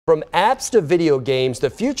From apps to video games, the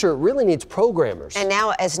future really needs programmers. And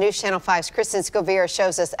now, as News Channel 5's Kristen Scovira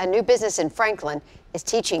shows us, a new business in Franklin is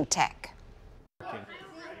teaching tech.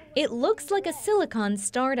 It looks like a Silicon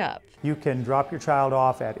startup. You can drop your child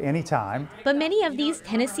off at any time. But many of these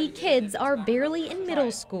Tennessee kids are barely in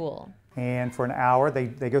middle school. And for an hour, they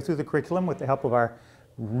go through the curriculum with the help of our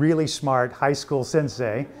really smart high school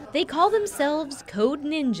sensei. They call themselves Code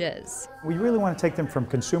Ninjas. We really want to take them from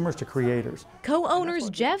consumers to creators. Co-owners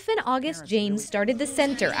Jeff and August James started the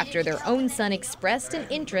center after their own son expressed an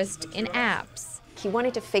interest in apps. He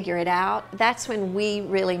wanted to figure it out. That's when we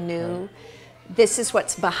really knew this is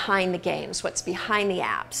what's behind the games, what's behind the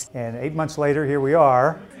apps. And 8 months later, here we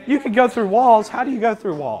are. You could go through walls. How do you go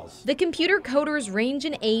through walls? The computer coders range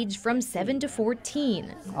in age from 7 to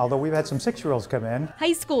 14. Although we've had some 6-year-olds come in.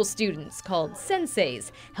 High school students, called senseis,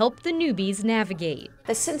 help the newbies navigate.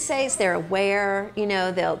 The senseis, they're aware, you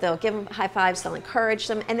know, they'll give them high fives, they'll encourage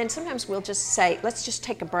them, and then sometimes we'll just say, let's just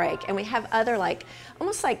take a break. And we have other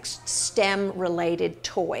almost like STEM related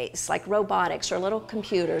toys, like robotics or little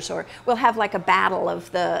computers, or we'll have like a battle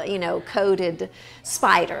of the, coded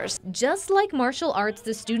spiders. Just like martial arts,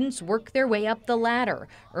 the students work their way up the ladder,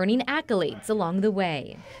 earning accolades along the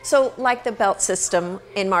way. So like the belt system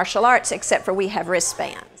in martial arts, except for we have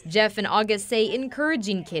wristbands. Jeff and August say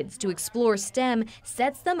encouraging kids to explore STEM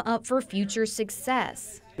sets them up for future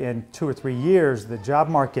success. In 2 or 3 years, the job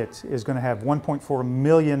market is going to have 1.4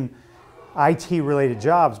 million IT-related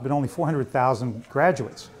jobs, but only 400,000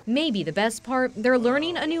 graduates. Maybe the best part, they're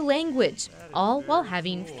learning a new language, all while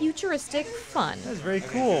having futuristic fun. That's very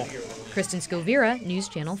cool. Kristen Scovira, News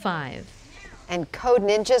Channel 5. And Code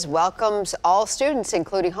Ninjas welcomes all students,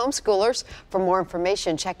 including homeschoolers. For more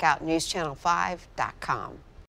information, check out newschannel5.com.